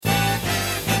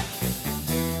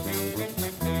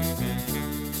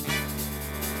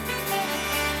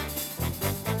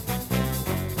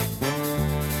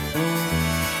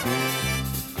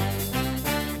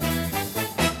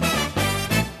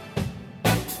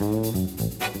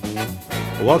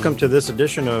Welcome to this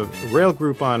edition of Rail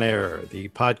Group on Air, the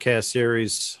podcast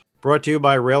series brought to you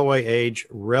by Railway Age,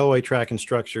 Railway Track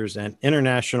Instructors, and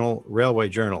International Railway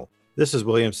Journal. This is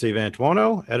William C.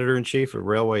 Vantuono, Editor-in-Chief of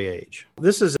Railway Age.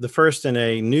 This is the first in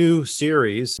a new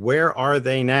series, Where Are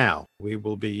They Now? We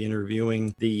will be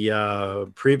interviewing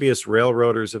the previous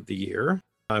Railroaders of the Year.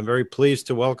 I'm very pleased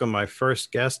to welcome my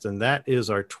first guest, and that is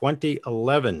our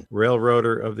 2011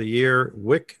 Railroader of the Year,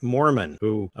 Wick Moorman,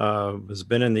 who has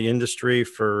been in the industry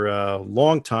for a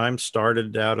long time,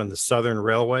 started out on the Southern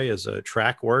Railway as a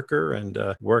track worker and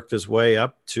worked his way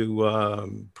up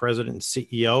to President and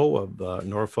CEO of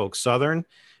Norfolk Southern,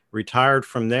 retired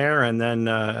from there, and then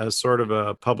as sort of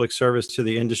a public service to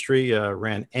the industry,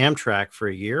 ran Amtrak for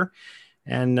a year.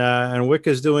 And Wick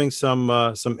is doing some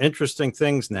interesting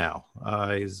things now.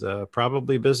 He's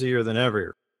probably busier than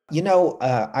ever.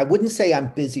 I wouldn't say I'm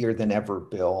busier than ever,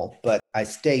 Bill, but I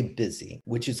stay busy,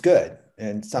 which is good.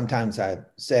 And sometimes I've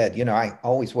said, I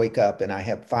always wake up and I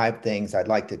have 5 things I'd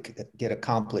like to get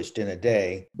accomplished in a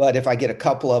day. But if I get a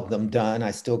couple of them done, I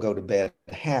still go to bed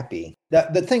happy.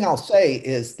 The thing I'll say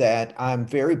is that I'm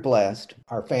very blessed.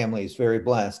 Our family is very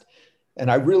blessed. And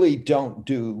I really don't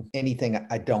do anything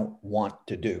I don't want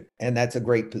to do. And that's a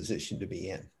great position to be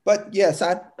in. But yes,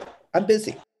 I'm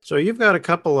busy. So you've got a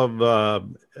couple of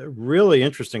really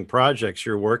interesting projects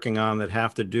you're working on that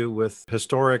have to do with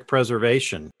historic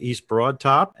preservation, East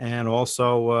Broadtop, and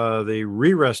also the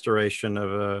re-restoration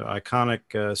of an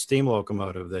iconic steam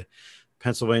locomotive, the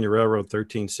Pennsylvania Railroad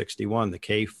 1361, the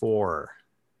K4.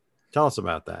 Tell us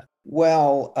about that.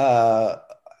 Well,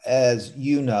 as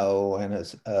you know, and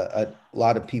as a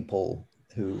lot of people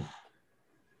who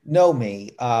know me,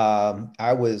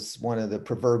 I was one of the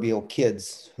proverbial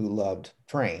kids who loved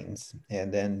trains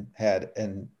and then had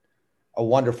a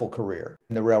wonderful career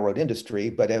in the railroad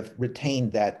industry, but have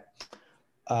retained that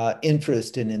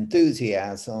interest and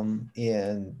enthusiasm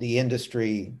in the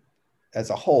industry as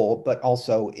a whole, but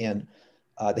also in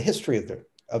the history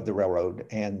of the railroad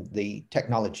and the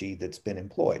technology that's been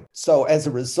employed. So as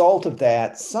a result of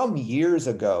that, some years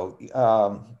ago,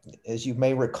 as you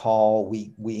may recall,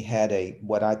 we had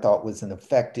what I thought was an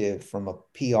effective, from a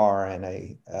PR and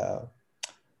a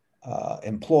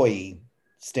employee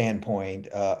standpoint,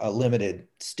 a limited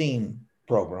steam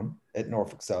program at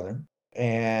Norfolk Southern.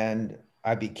 And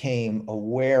I became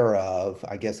aware of,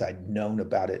 I guess I'd known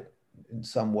about it in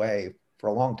some way for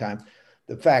a long time,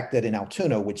 the fact that in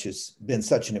Altoona, which has been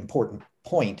such an important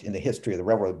point in the history of the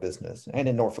railroad business, and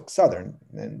in Norfolk Southern,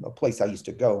 and a place I used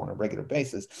to go on a regular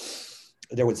basis,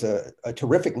 there was a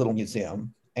terrific little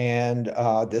museum and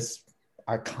this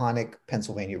iconic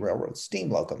Pennsylvania Railroad steam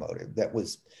locomotive that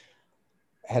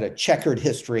had a checkered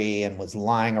history and was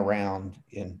lying around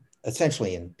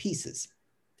essentially in pieces.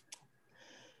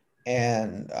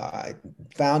 And I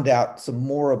found out some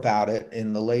more about it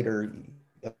in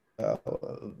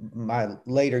my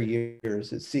later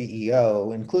years as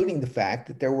CEO, including the fact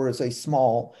that there was a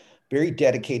small, very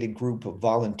dedicated group of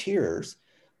volunteers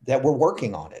that were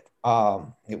working on it.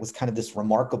 It was kind of this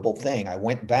remarkable thing. I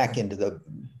went back into the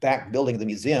back building of the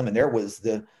museum, and there was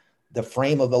the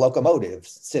frame of the locomotive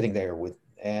sitting there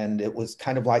and it was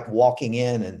kind of like walking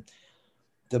in and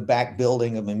the back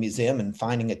building of a museum and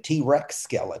finding a T-Rex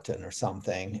skeleton or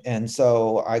something. And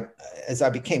so as I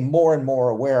became more and more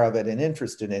aware of it and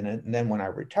interested in it, and then when I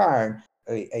retired,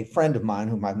 a friend of mine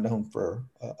whom I've known for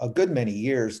a good many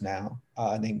years now,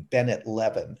 named Bennett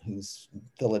Levin, who's in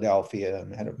Philadelphia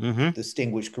and had a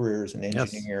distinguished career as an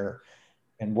engineer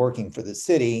and working for the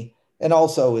city, and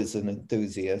also is an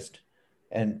enthusiast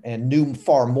and knew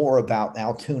far more about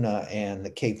Altoona and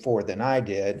the K4 than I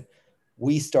did.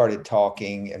 We started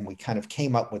talking and we kind of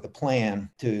came up with a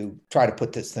plan to try to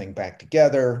put this thing back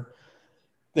together.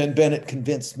 Then Bennett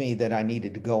convinced me that I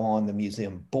needed to go on the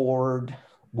museum board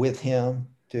with him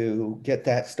to get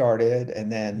that started.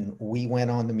 And then we went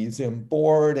on the museum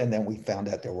board, and then we found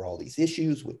out there were all these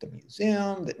issues with the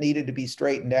museum that needed to be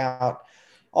straightened out,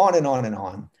 on and on and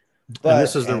on. But, and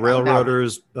this is the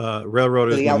Railroaders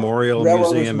Memorial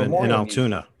Museum in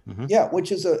Altoona. Mm-hmm. Yeah,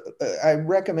 which is I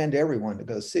recommend everyone to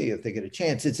go see if they get a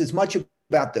chance. It's as much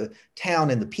about the town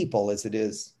and the people as it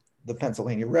is the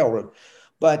Pennsylvania Railroad.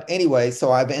 But anyway,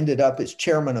 so I've ended up as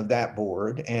chairman of that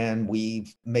board, and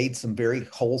we've made some very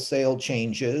wholesale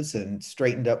changes and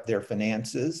straightened up their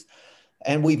finances.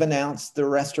 And we've announced the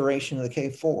restoration of the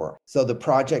K4. So the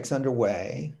project's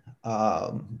underway.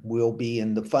 We'll be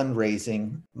in the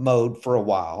fundraising mode for a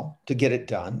while to get it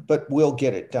done, but we'll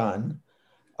get it done.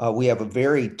 We have a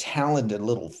very talented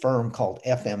little firm called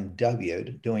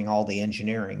FMW doing all the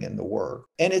engineering and the work.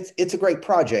 And it's a great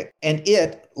project. And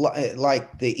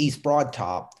like the East Broad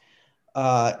Top,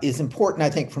 is important, I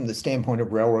think, from the standpoint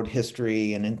of railroad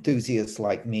history and enthusiasts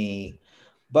like me.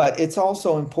 But it's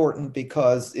also important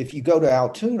because if you go to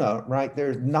Altoona, right,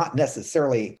 there's not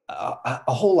necessarily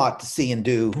a whole lot to see and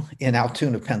do in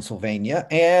Altoona, Pennsylvania.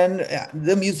 And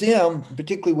the museum,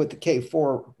 particularly with the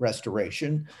K4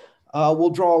 restoration, will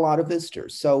draw a lot of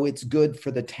visitors. So it's good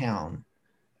for the town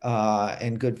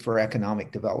and good for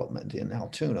economic development in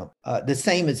Altoona. The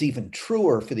same is even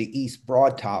truer for the East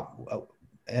Broad Top.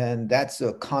 And that's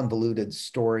a convoluted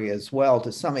story as well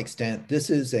to some extent. This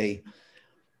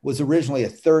was originally a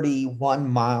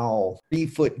 31-mile,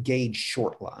 3-foot gauge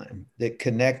short line that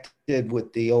connected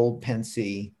with the old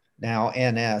Pennsy, now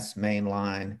NS main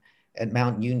line at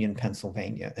Mount Union,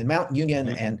 Pennsylvania. And Mount Union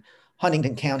and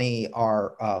Huntington County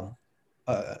are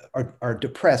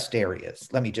depressed areas.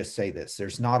 Let me just say this: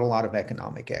 there's not a lot of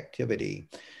economic activity.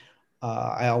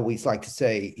 I always like to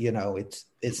say,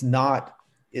 it's not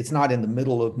in the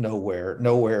middle of nowhere.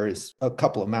 Nowhere is a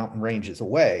couple of mountain ranges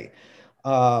away.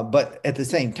 But at the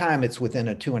same time, it's within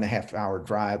a 2.5-hour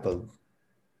drive of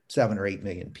 7 or 8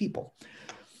 million people.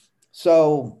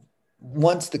 So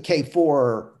once the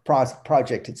K4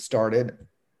 project had started,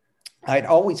 I'd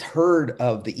always heard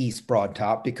of the East Broad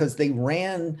Top because they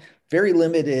ran very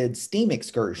limited steam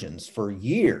excursions for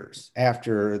years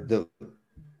after the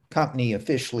company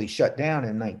officially shut down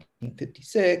in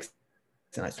 1956.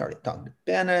 And I started talking to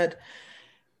Bennett.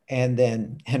 And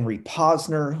then Henry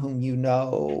Posner, whom you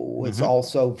know, was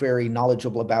also very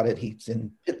knowledgeable about it. He's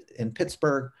in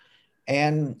Pittsburgh.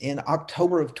 And in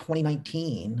October of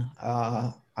 2019,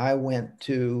 I went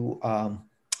to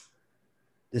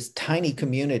this tiny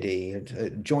community,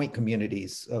 joint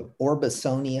communities of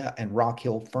Orbisonia and Rock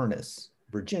Hill Furnace,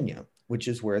 Virginia, which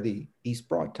is where the East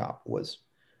Broad Top was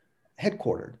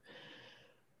headquartered.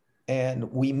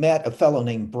 And we met a fellow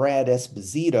named Brad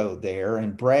Esposito there,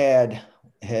 and Brad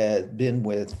had been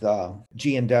with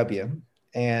G&W,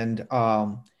 and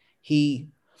he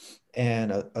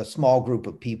and a small group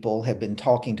of people had been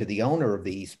talking to the owner of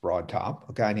the East Broad Top,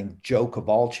 a guy named Joe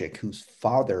Kowalczyk, whose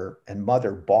father and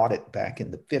mother bought it back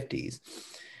in the 50s.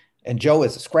 And Joe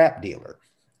is a scrap dealer.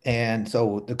 And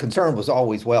so the concern was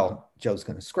always, well, Joe's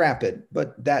going to scrap it,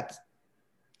 but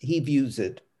he viewed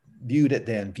it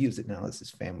then, views it now as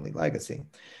his family legacy.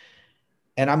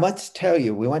 And I must tell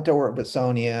you, we went to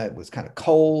Orbisonia. It was kind of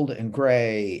cold and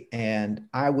gray, and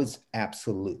I was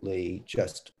absolutely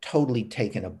just totally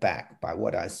taken aback by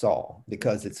what I saw,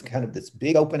 because it's kind of this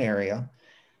big open area.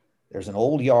 There's an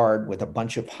old yard with a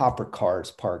bunch of hopper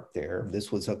cars parked there.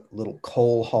 This was a little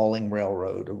coal hauling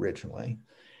railroad originally.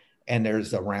 And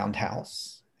there's a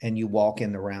roundhouse, and you walk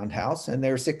in the roundhouse, and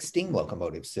there's 6 steam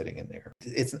locomotives sitting in there.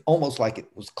 It's almost like it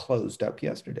was closed up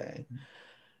yesterday.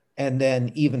 And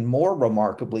then even more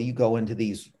remarkably, you go into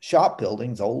these shop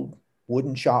buildings, old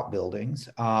wooden shop buildings,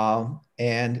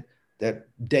 and that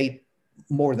date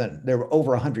they're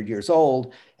over 100 years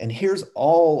old. And here's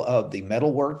all of the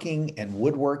metalworking and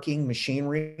woodworking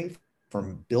machinery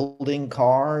from building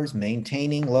cars,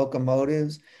 maintaining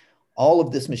locomotives, all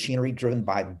of this machinery driven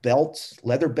by belts,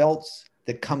 leather belts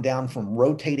that come down from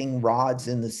rotating rods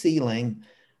in the ceiling,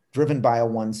 driven by a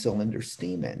 1-cylinder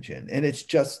steam engine. And it's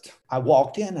just, I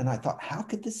walked in and I thought, how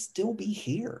could this still be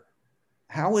here?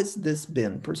 How has this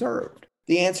been preserved?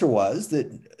 The answer was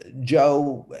that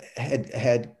Joe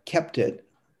had kept it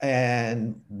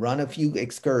and run a few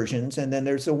excursions. And then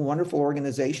there's a wonderful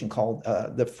organization called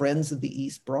the Friends of the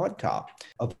East Broad Top,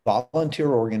 a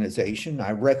volunteer organization.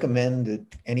 I recommend that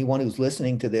anyone who's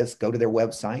listening to this go to their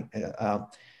website.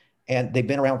 And they've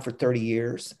been around for 30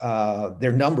 years.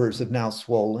 Their numbers have now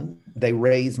swollen. They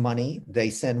raise money, they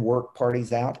send work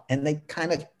parties out, and they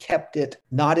kind of kept it,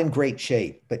 not in great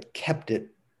shape, but kept it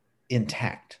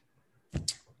intact.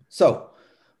 So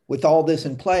with all this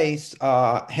in place,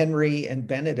 Henry and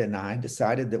Bennett and I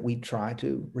decided that we'd try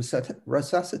to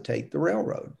resuscitate the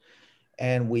railroad.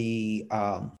 And we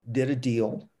did a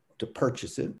deal to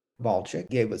purchase it. Kowalczyk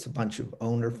gave us a bunch of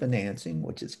owner financing,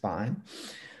 which is fine.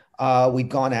 We've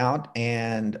gone out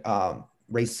and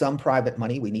raised some private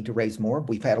money. We need to raise more.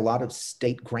 We've had a lot of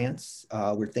state grants.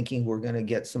 We're thinking we're going to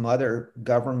get some other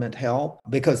government help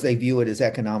because they view it as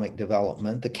economic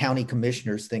development. The county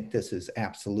commissioners think this is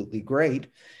absolutely great.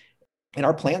 And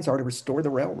our plans are to restore the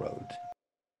railroad.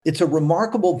 It's a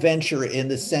remarkable venture in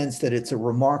the sense that it's a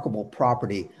remarkable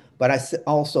property. But I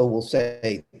also will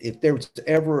say, if there's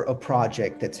ever a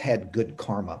project that's had good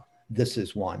karma, this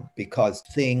is one, because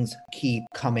things keep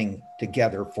coming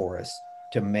together for us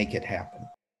to make it happen.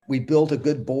 We built a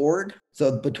good board.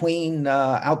 So between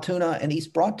Altoona and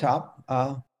East Broad Top,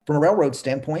 from a railroad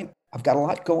standpoint, I've got a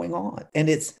lot going on, and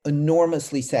it's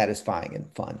enormously satisfying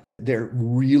and fun. They're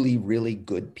really, really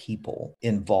good people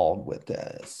involved with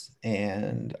this.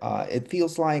 And it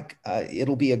feels like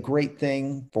it'll be a great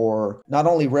thing for not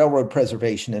only railroad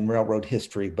preservation and railroad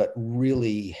history, but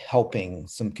really helping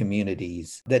some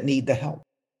communities that need the help.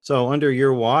 So under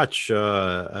your watch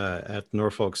at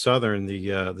Norfolk Southern,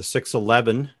 the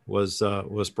 611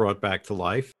 was brought back to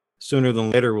life. Sooner than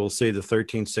later, we'll see the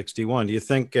 1361. Do you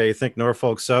think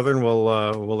Norfolk Southern will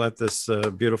let this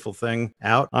beautiful thing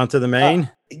out onto the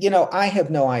main? I have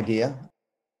no idea.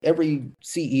 Every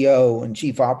CEO and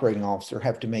chief operating officer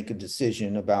have to make a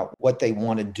decision about what they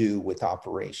want to do with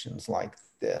operations like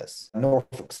this.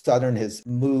 Norfolk Southern has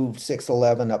moved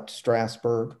 611 up to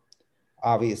Strasburg.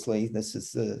 Obviously, this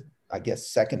is the, I guess,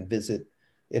 second visit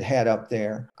it had up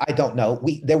there. I don't know.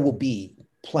 There will be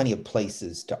plenty of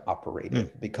places to operate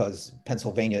it because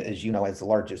Pennsylvania, as you know, has the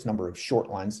largest number of short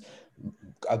lines,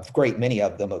 a great many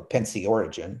of them of Pennsy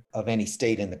origin of any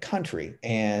state in the country.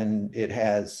 And it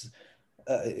has,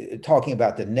 talking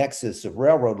about the nexus of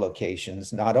railroad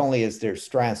locations, not only is there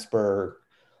Strasburg,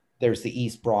 there's the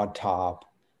East Broad Top,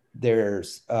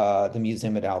 there's the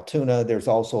museum at Altoona. There's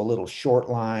also a little short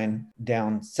line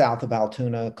down south of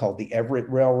Altoona called the Everett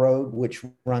Railroad, which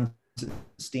runs a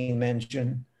steam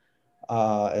engine,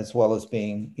 as well as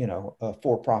being, a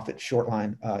for-profit short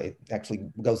line. It actually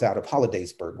goes out of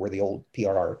Hollidaysburg, where the old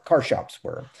PRR car shops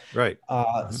were. Right.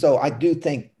 So I do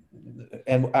think,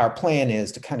 and our plan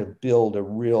is to kind of build a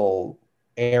real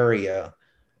area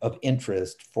of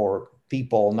interest for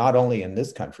people, not only in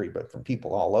this country, but from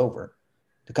people all over,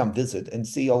 to come visit and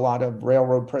see a lot of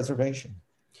railroad preservation.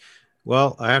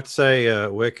 Well, I have to say,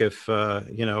 Wick, if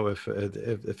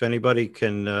anybody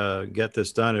can get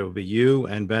this done, it will be you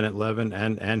and Bennett Levin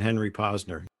and Henry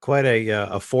Posner. Quite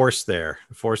a force there,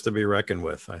 a force to be reckoned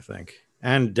with, I think,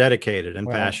 and dedicated and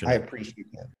passionate. I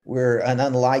appreciate that. We're an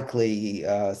unlikely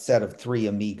set of three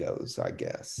amigos, I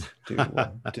guess,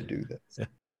 to do this.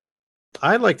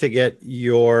 I'd like to get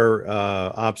your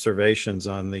observations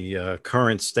on the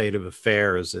current state of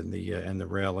affairs in the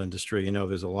rail industry.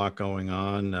 There's a lot going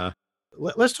on.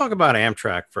 Let's talk about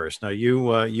Amtrak first. Now,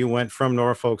 you went from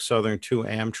Norfolk Southern to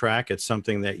Amtrak. It's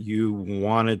something that you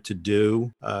wanted to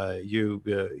do. You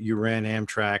ran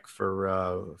Amtrak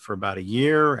for about a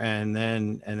year, and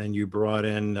then you brought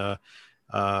in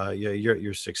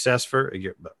your successor.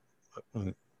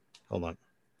 Hold on.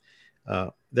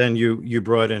 Then you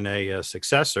brought in a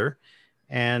successor,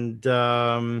 and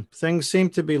things seem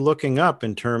to be looking up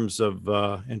in terms of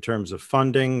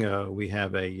funding. We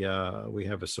have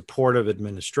a supportive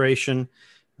administration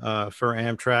for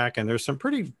Amtrak, and there's some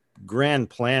pretty grand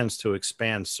plans to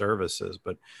expand services,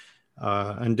 but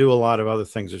and do a lot of other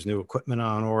things. There's new equipment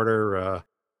on order.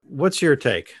 What's your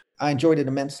take? I enjoyed it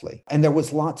immensely, and there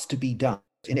was lots to be done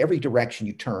in every direction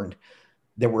you turned.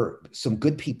 There were some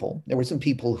good people. There were some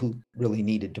people who really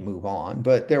needed to move on,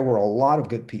 but there were a lot of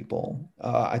good people.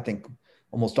 I think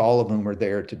almost all of them are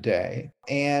there today,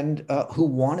 and who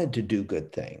wanted to do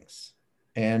good things.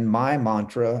 And my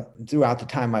mantra throughout the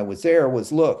time I was there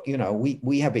was, look,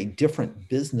 we have a different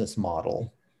business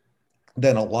model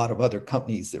than a lot of other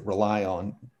companies that rely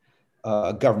on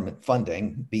government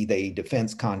funding, be they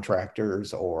defense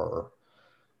contractors or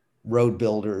road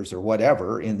builders or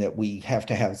whatever, in that we have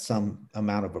to have some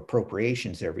amount of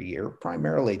appropriations every year,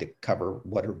 primarily to cover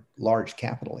what are large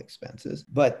capital expenses.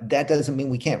 But that doesn't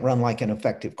mean we can't run like an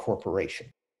effective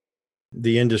corporation.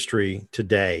 The industry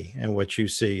today and what you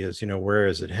see is, where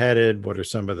is it headed? What are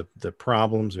some of the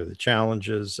problems or the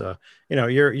challenges?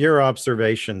 Your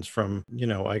observations from,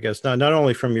 I guess not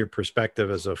only from your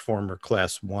perspective as a former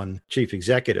Class 1 chief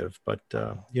executive, but,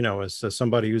 as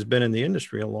somebody who's been in the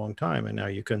industry a long time, and now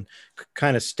you can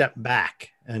kind of step back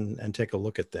and take a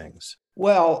look at things.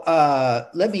 Well,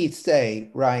 let me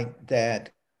say, right,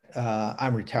 that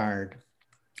I'm retired.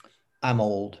 I'm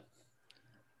old.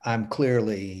 I'm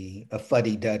clearly a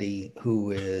fuddy-duddy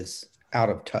who is out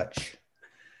of touch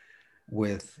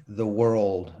with the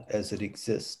world as it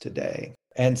exists today.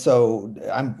 And so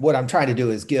what I'm trying to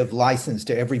do is give license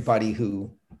to everybody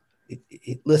who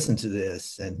listens to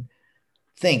this and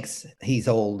thinks he's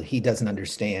old, he doesn't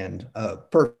understand, a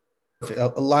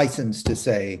license to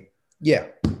say, yeah,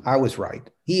 I was right.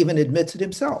 He even admits it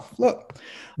himself. Look,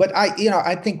 but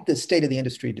I think the state of the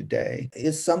industry today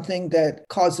is something that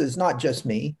causes not just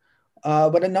me,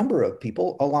 but a number of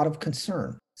people a lot of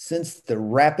concern. Since the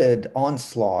rapid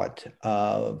onslaught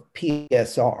of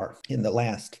PSR in the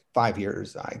last 5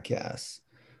 years, I guess,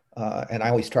 And I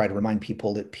always try to remind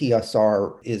people that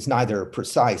PSR is neither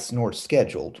precise nor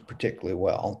scheduled particularly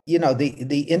well.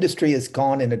 The industry has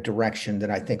gone in a direction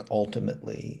that I think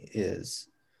ultimately is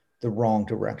the wrong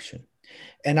direction.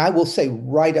 And I will say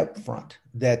right up front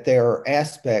that there are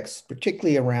aspects,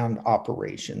 particularly around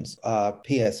operations,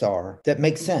 PSR, that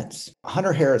make sense.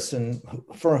 Hunter Harrison,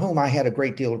 for whom I had a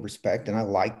great deal of respect, and I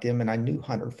liked him, and I knew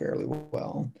Hunter fairly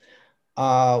well,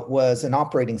 was an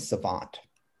operating savant,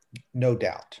 no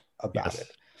doubt about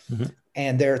it. Mm-hmm.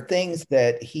 And there are things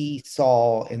that he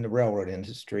saw in the railroad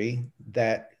industry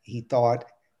that he thought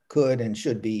could and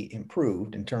should be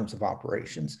improved in terms of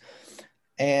operations.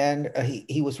 And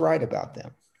he was right about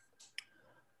them.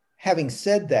 Having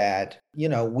said that,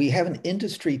 we have an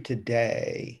industry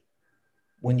today,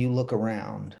 when you look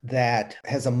around, that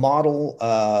has a model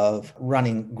of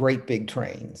running great big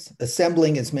trains,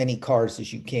 assembling as many cars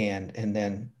as you can, and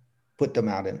then put them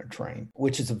out in a train,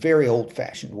 which is a very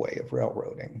old-fashioned way of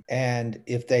railroading. And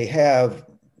if they have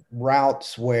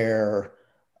routes where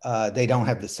they don't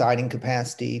have the siding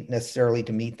capacity necessarily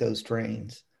to meet those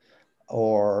trains,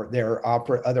 or there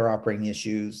are other operating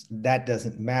issues, that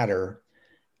doesn't matter.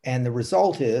 And the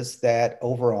result is that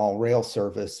overall rail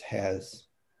service has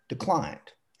declined.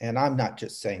 And I'm not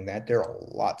just saying that. There are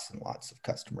lots and lots of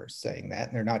customers saying that.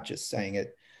 And they're not just saying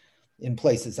it in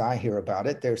places I hear about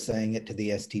it. They're saying it to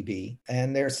the STB,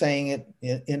 and they're saying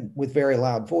it with very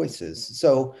loud voices.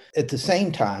 So at the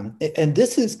same time, and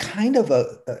this is kind of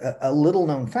a little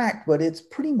known fact, but it's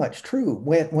pretty much true.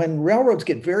 When railroads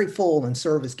get very full and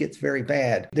service gets very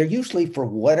bad, they're usually, for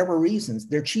whatever reasons,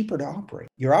 they're cheaper to operate.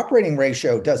 Your operating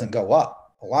ratio doesn't go up.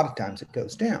 A lot of times it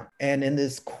goes down. And in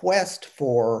this quest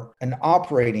for an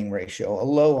operating ratio, a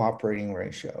low operating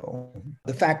ratio,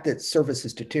 the fact that service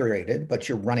is deteriorated, but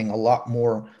you're running a lot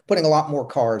more, putting a lot more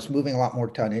cars, moving a lot more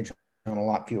tonnage on a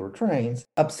lot fewer trains,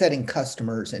 upsetting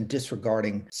customers and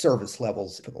disregarding service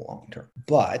levels for the long term.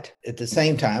 But at the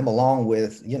same time, along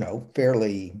with,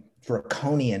 fairly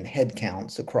draconian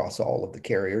headcounts across all of the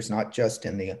carriers, not just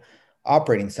in the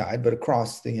operating side, but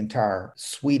across the entire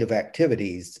suite of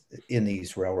activities in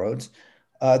these railroads,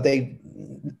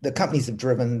 the companies have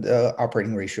driven the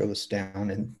operating ratios down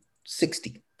in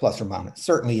 60 plus or minus,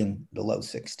 certainly in the low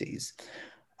 60s.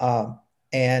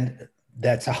 And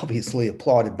that's obviously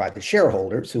applauded by the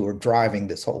shareholders who are driving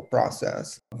this whole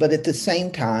process. But at the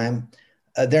same time,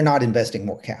 they're not investing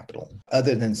more capital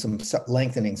other than some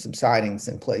lengthening some sidings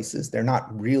in places. They're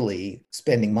not really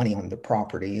spending money on the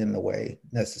property in the way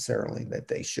necessarily that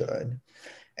they should.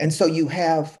 And so you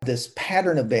have this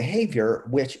pattern of behavior,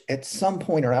 which at some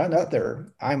point or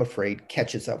another, I'm afraid,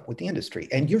 catches up with the industry.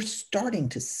 And you're starting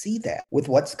to see that with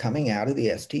what's coming out of the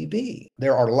STB.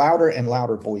 There are louder and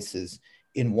louder voices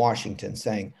in Washington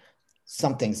saying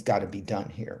something's got to be done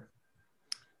here.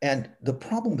 And the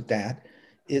problem with that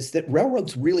is that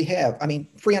railroads really have,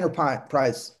 free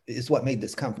enterprise is what made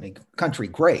this country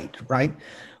great, right?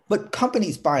 But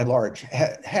companies by and large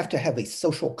have to have a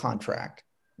social contract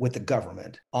with the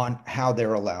government on how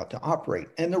they're allowed to operate.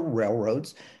 And the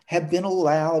railroads have been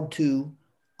allowed to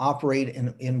operate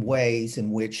in ways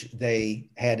in which they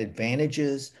had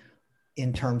advantages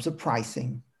in terms of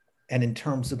pricing and in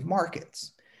terms of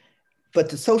markets. But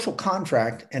the social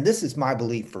contract, and this is my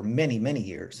belief for many, many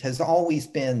years, has always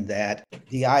been that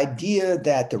the idea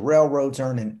that the railroads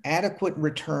earn an adequate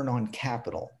return on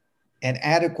capital, and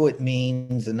adequate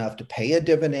means enough to pay a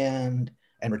dividend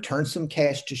and return some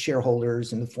cash to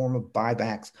shareholders in the form of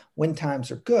buybacks when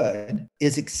times are good,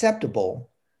 is acceptable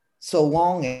so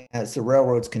long as the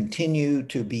railroads continue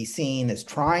to be seen as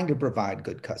trying to provide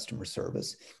good customer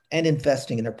service and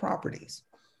investing in their properties.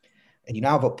 And you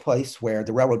now have a place where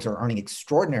the railroads are earning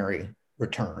extraordinary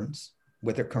returns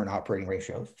with their current operating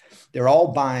ratios. They're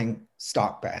all buying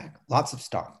stock back, lots of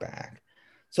stock back.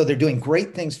 So they're doing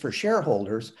great things for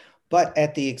shareholders, but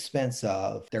at the expense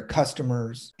of their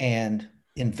customers and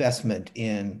investment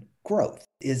in growth.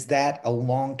 Is that a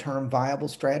long-term viable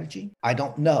strategy? I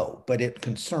don't know, but it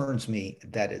concerns me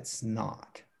that it's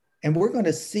not. And we're going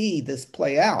to see this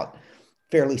play out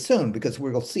fairly soon, because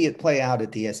we're going to see it play out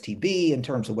at the STB in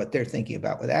terms of what they're thinking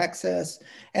about with access.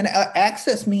 And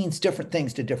access means different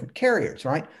things to different carriers,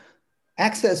 right?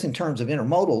 Access in terms of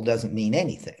intermodal doesn't mean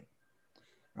anything,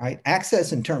 right?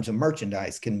 Access in terms of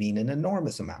merchandise can mean an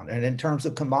enormous amount, and in terms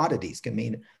of commodities can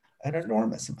mean an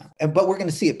enormous amount. But we're going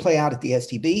to see it play out at the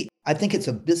STB. I think it's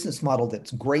a business model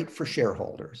that's great for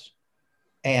shareholders.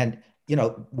 And,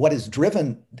 what has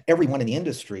driven everyone in the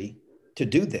industry to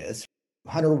do this,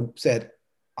 Hunter said,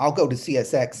 I'll go to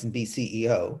CSX and be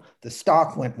CEO. The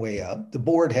stock went way up. The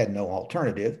board had no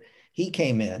alternative. He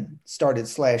came in, started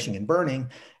slashing and burning,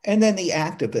 and then the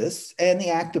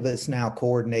activists now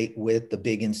coordinate with the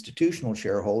big institutional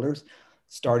shareholders,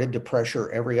 started to pressure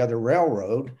every other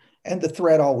railroad. And the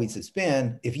threat always has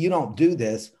been, if you don't do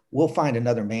this, we'll find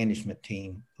another management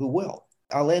team who will.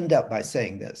 I'll end up by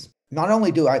saying this. Not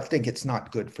only do I think it's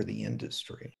not good for the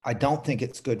industry, I don't think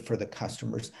it's good for the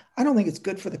customers. I don't think it's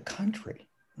good for the country.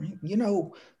 Right? You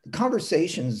know, the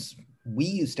conversations we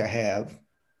used to have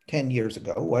 10 years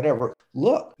ago, whatever,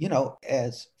 look, you know,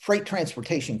 as freight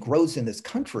transportation grows in this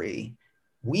country,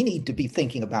 we need to be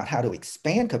thinking about how to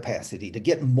expand capacity to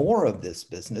get more of this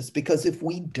business, because if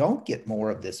we don't get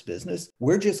more of this business,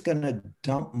 we're just going to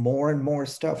dump more and more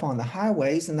stuff on the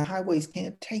highways, and the highways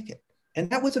can't take it. And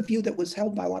that was a view that was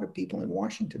held by a lot of people in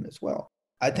Washington as well.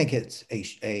 I think it's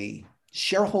a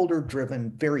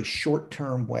shareholder-driven, very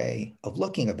short-term way of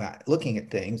looking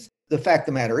at things. The fact of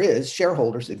the matter is,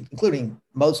 shareholders, including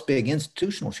most big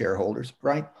institutional shareholders,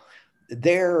 right,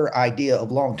 their idea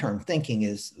of long-term thinking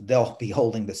is they'll be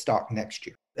holding the stock next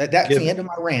year. That's the end of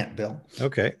my rant, Bill.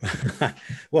 Okay.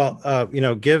 Well, you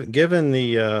know, given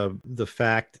the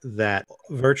fact that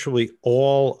virtually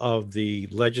all of the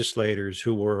legislators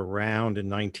who were around in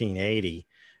 1980,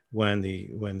 when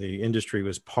the industry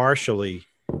was partially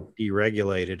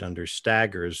deregulated under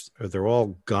Staggers, they're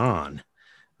all gone,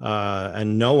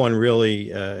 and no one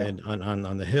really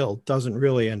on the Hill doesn't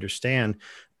really understand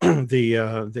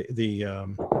the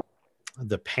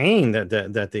pain that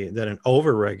an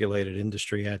overregulated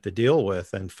industry had to deal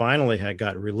with, and finally had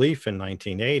got relief in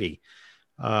 1980.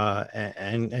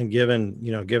 And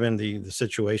given the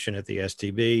situation at the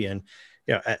STB, and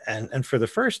and for the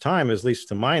first time, at least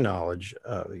to my knowledge,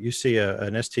 you see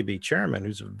an STB chairman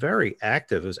who's very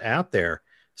active, is out there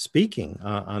speaking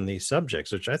on these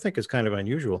subjects, which I think is kind of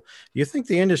unusual. Do you think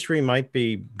the industry might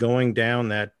be going down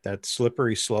that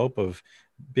slippery slope of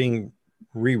being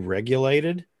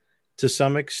re-regulated to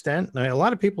some extent? I mean, a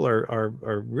lot of people are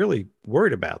really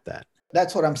worried about that.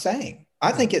 That's what I'm saying.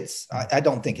 I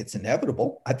don't think it's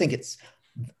inevitable. I think it's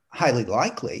highly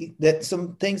likely that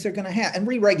some things are going to happen. And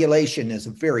re-regulation is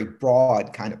a very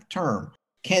broad kind of term.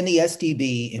 Can the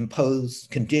STB impose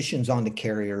conditions on the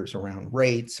carriers around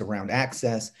rates, around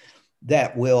access,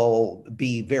 that will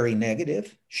be very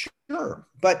negative? Sure.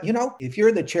 But, you know, if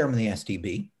you're the chairman of the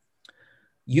STB,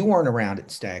 you weren't around at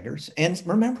Staggers. And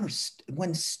remember,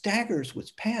 when Staggers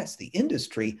was passed, the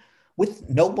industry, with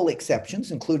notable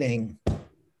exceptions, including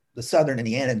the Southern and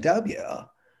the NNW,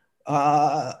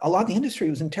 a lot of the industry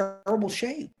was in terrible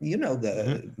shape. You know,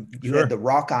 you had the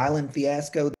Rock Island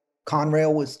fiasco.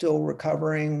 Conrail was still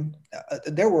recovering.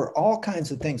 There were all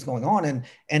kinds of things going on.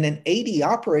 And an 80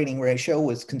 operating ratio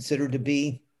was considered to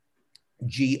be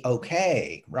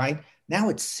okay, right? Now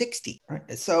it's 60,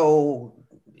 right? So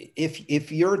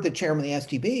if you're the chairman of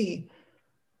the STB,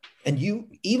 and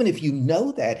even if you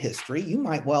know that history, you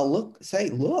might well look,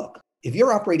 if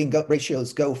your operating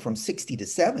ratios go from 60 to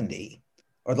 70,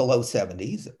 or the low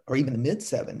 70s, or even the mid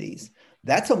 70s,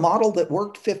 that's a model that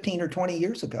worked 15 or 20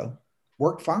 years ago.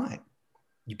 Worked fine.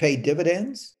 You paid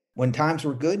dividends. When times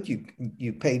were good,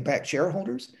 you paid back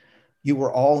shareholders. You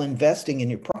were all investing in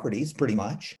your properties pretty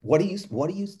much. What are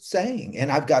you saying?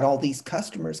 And I've got all these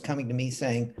customers coming to me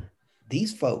saying,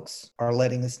 these folks are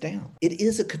letting us down. It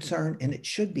is a concern, and it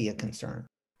should be a concern.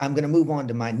 I'm going to move on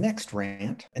to my next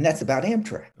rant, and that's about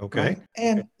Amtrak. Okay. Right?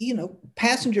 And, you know,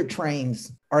 passenger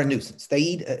trains are a nuisance. They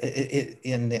eat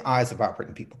in the eyes of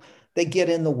operating people. They get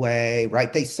in the way,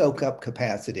 right? They soak up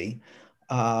capacity.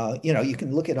 You know, you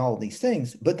can look at all these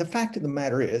things, but the fact of the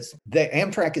matter is that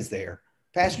Amtrak is there.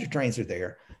 Passenger trains are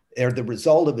there. They're the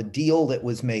result of a deal that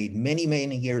was made many,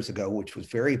 many years ago, which was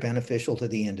very beneficial to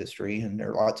the industry. And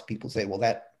there are lots of people say, well,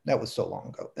 that was so long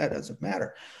ago. That doesn't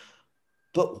matter.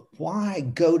 But why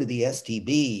go to the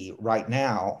STB right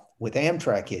now with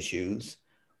Amtrak issues,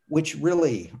 which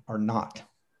really are not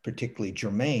particularly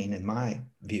germane in my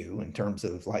view, in terms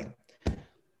of like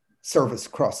service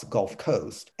across the Gulf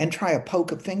Coast, and try to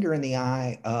poke a finger in the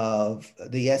eye of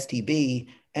the STB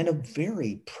and a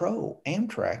very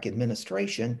pro-Amtrak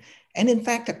administration, and in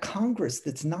fact a Congress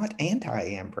that's not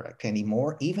anti-Amtrak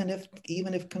anymore, even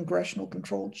if congressional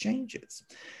control changes.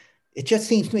 It just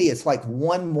seems to me it's like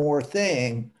one more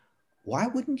thing. Why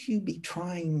wouldn't you be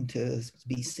trying to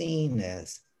be seen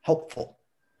as helpful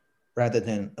rather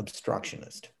than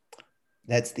obstructionist?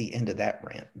 That's the end of that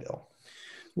rant, Bill.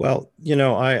 Well,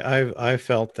 I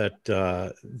felt that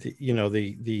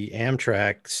the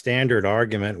Amtrak standard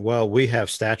argument. Well, we have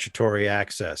statutory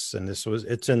access, and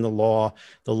it's in the law.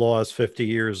 The law is 50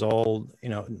 years old.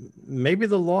 Maybe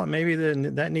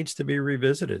that needs to be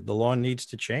revisited. The law needs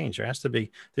to change.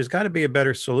 There's got to be a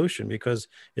better solution because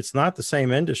it's not the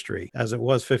same industry as it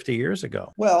was 50 years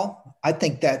ago. Well, I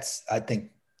think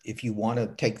if you want to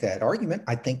take that argument,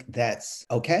 I think that's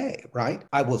okay, right?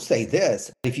 I will say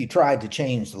this, if you tried to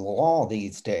change the law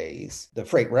these days, the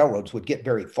freight railroads would get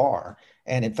very far.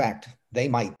 And in fact, they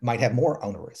might have more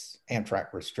onerous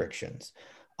Amtrak restrictions.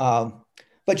 But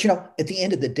at the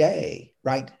end of the day,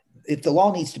 right, if the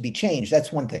law needs to be changed,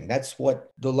 that's one thing. That's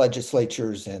what the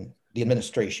legislatures and the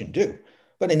administration do.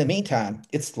 But in the meantime,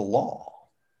 it's the law,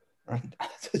 right?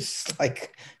 It's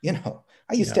like,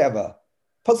 I used to have a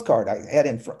postcard I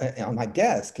had on my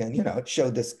desk, and it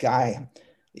showed this guy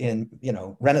in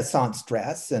Renaissance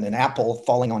dress and an apple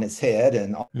falling on his head,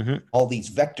 and all these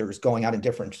vectors going out in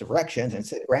different directions, and it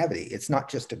said gravity. It's not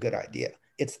just a good idea;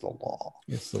 it's the law.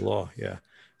 It's the law, yeah.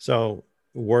 So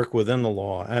work within the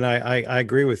law, and I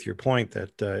agree with your point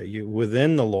that you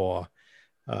within the law,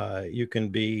 you can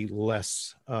be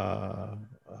less.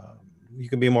 You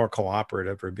can be more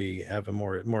cooperative or have a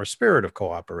more spirit of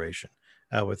cooperation,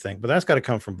 I would think. But that's got to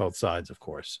come from both sides, of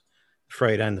course,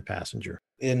 freight and the passenger.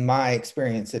 In my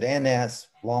experience at NS,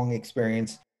 long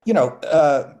experience,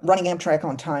 running Amtrak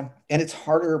on time. And it's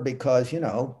harder because,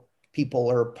 people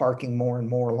are parking more and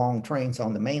more long trains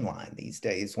on the main line these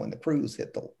days when the crews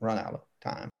hit the run out of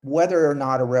time. Whether or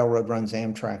not a railroad runs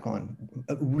Amtrak on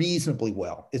reasonably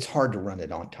well, it's hard to run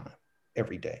it on time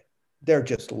every day. There are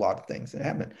just a lot of things that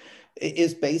happen. It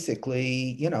is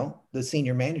basically, the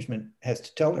senior management has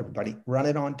to tell everybody, run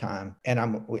it on time,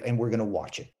 and we're going to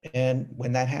watch it. And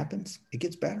when that happens, it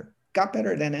gets better. Got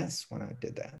better at NS when I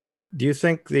did that. Do you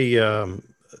think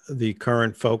the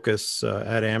current focus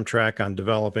at Amtrak on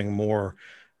developing more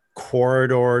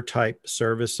corridor type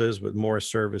services with more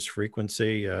service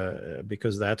frequency,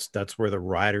 because that's where the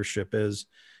ridership is?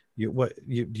 Do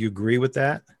you agree with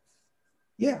that?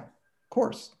 Yeah. Of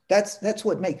course, that's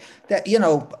what makes that,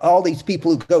 all these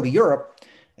people who go to Europe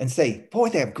and say, boy,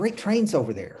 they have great trains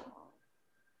over there.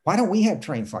 Why don't we have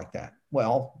trains like that?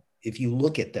 Well, if you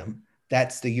look at them,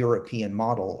 that's the European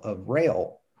model of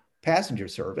rail passenger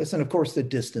service. And of course, the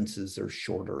distances are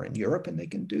shorter in Europe and they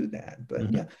can do that.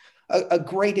 But yeah, a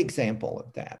great example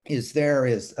of that is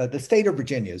the state of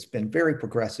Virginia has been very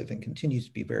progressive and continues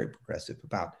to be very progressive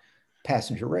about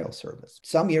passenger rail service.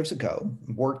 Some years ago,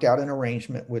 worked out an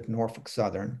arrangement with Norfolk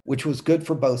Southern, which was good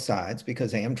for both sides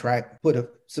because Amtrak put a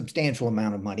substantial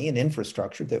amount of money in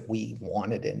infrastructure that we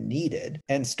wanted and needed,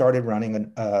 and started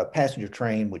running a passenger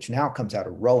train, which now comes out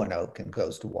of Roanoke and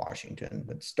goes to Washington,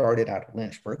 but started out of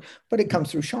Lynchburg, but it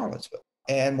comes through Charlottesville.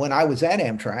 And when I was at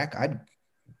Amtrak, I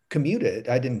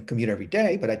didn't commute every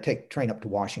day, but I'd take the train up to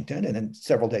Washington and then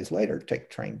several days later, take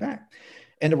the train back.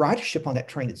 And the ridership on that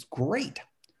train is great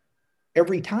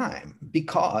every time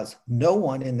because no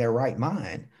one in their right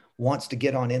mind wants to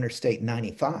get on Interstate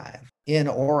 95 in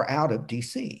or out of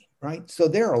DC, right? So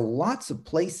there are lots of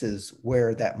places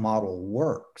where that model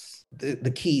works.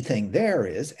 The key thing there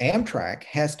is Amtrak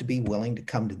has to be willing to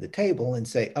come to the table and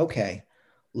say, okay,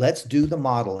 let's do the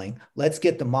modeling. Let's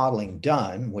get the modeling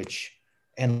done,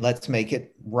 and let's make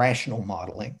it rational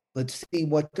modeling. Let's see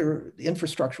what their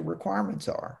infrastructure requirements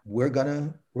are. We're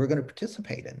gonna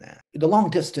participate in that. The long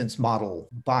distance model,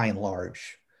 by and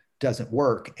large, doesn't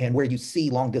work. And where you see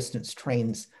long distance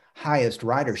trains highest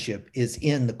ridership is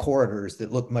in the corridors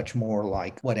that look much more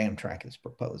like what Amtrak is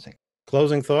proposing.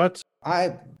 Closing thoughts?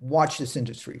 I've watched this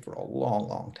industry for a long,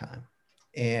 long time.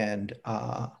 And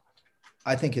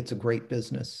I think it's a great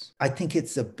business. I think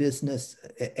it's a business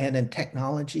and in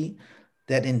technology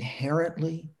that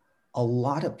inherently a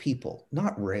lot of people,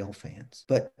 not rail fans,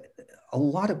 but a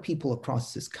lot of people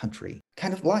across this country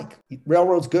kind of like.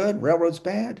 Railroad's good, railroad's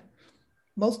bad.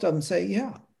 Most of them say,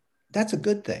 yeah, that's a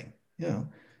good thing.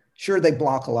 Sure, they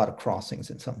block a lot of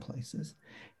crossings in some places.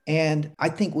 And I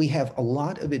think we have a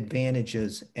lot of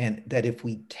advantages, and that if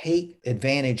we take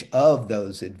advantage of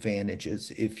those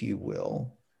advantages, if you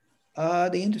will,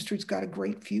 the industry's got a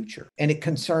great future. And it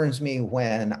concerns me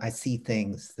when I see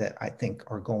things that I think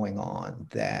are going on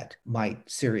that might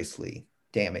seriously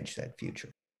damage that future.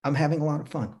 I'm having a lot of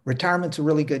fun. Retirement's a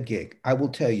really good gig. I will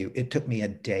tell you, it took me a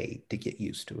day to get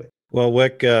used to it. Well,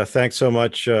 Wick, thanks so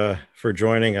much for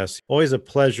joining us. Always a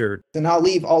pleasure. And I'll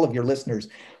leave all of your listeners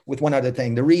with one other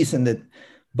thing. The reason that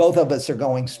both of us are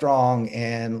going strong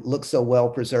and look so well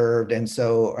preserved and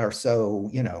are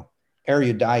so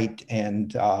erudite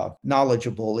and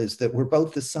knowledgeable is that we're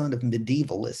both the son of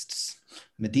medievalists.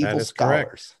 medieval is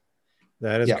scholars. Correct.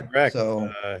 That is correct.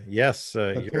 So yes,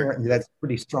 apparently that's a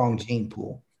pretty strong gene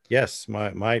pool. Yes,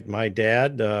 my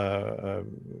dad, Dr.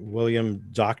 William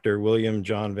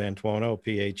John Van Tuono,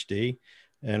 PhD,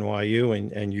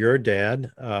 NYU, and your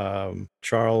dad,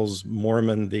 Charles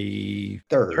Mormon the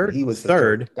third. He was the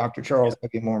third. Dr. Charles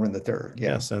W. Mormon the third.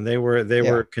 Yeah. Yes, and they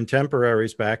were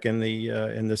contemporaries back in the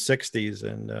 60s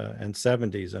and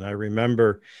 70s, and I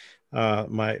remember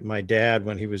my dad,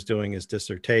 when he was doing his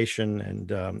dissertation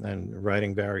and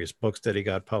writing various books that he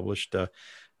got published,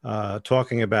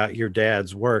 talking about your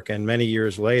dad's work, and many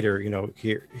years later,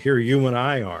 here you and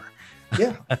I are,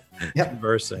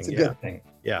 conversing. It's a good thing.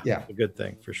 Yeah, a good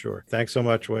thing for sure. Thanks so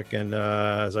much, Wick. And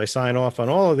as I sign off on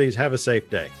all of these, have a safe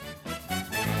day.